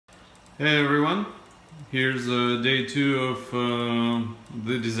Hey everyone, here's day 2 of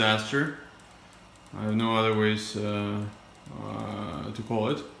the disaster. I have no other ways to call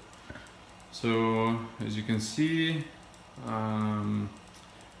it. So as you can see,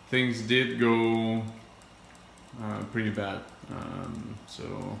 things did go pretty bad.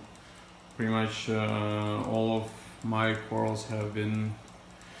 So pretty much all of my corals have been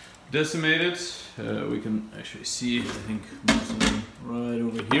decimated. We can actually see, I think, most of them right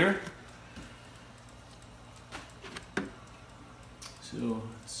over here. So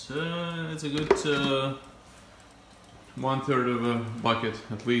it's a good 1/3 of a bucket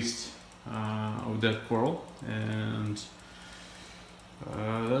at least of dead coral, and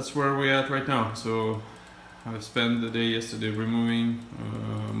that's where we're at right now. So I spent the day yesterday removing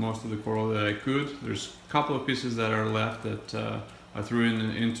most of the coral that I could. There's a couple of pieces that are left that I threw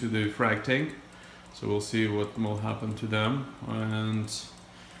into the frag tank, so we'll see what will happen to them, and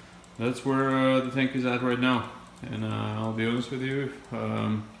that's where the tank is at right now. And I'll be honest with you,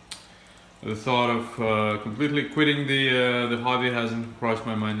 the thought of completely quitting the hobby hasn't crossed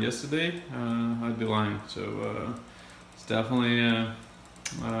my mind yesterday. I'd be lying. So it's definitely a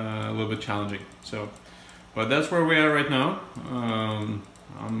little bit challenging. So, but that's where we are right now.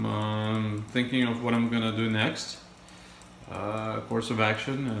 I'm thinking of what I'm gonna do next, course of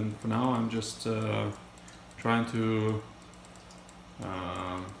action, and for now I'm just trying to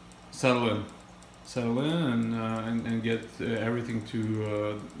settle in and get everything to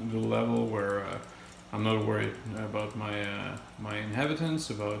the level where I'm not worried about my inhabitants,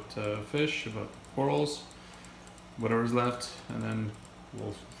 about fish, about corals, whatever's left, and then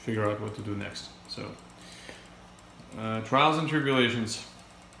we'll figure out what to do next. So trials and tribulations.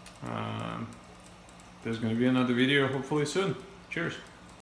 There's going to be another video hopefully soon. Cheers.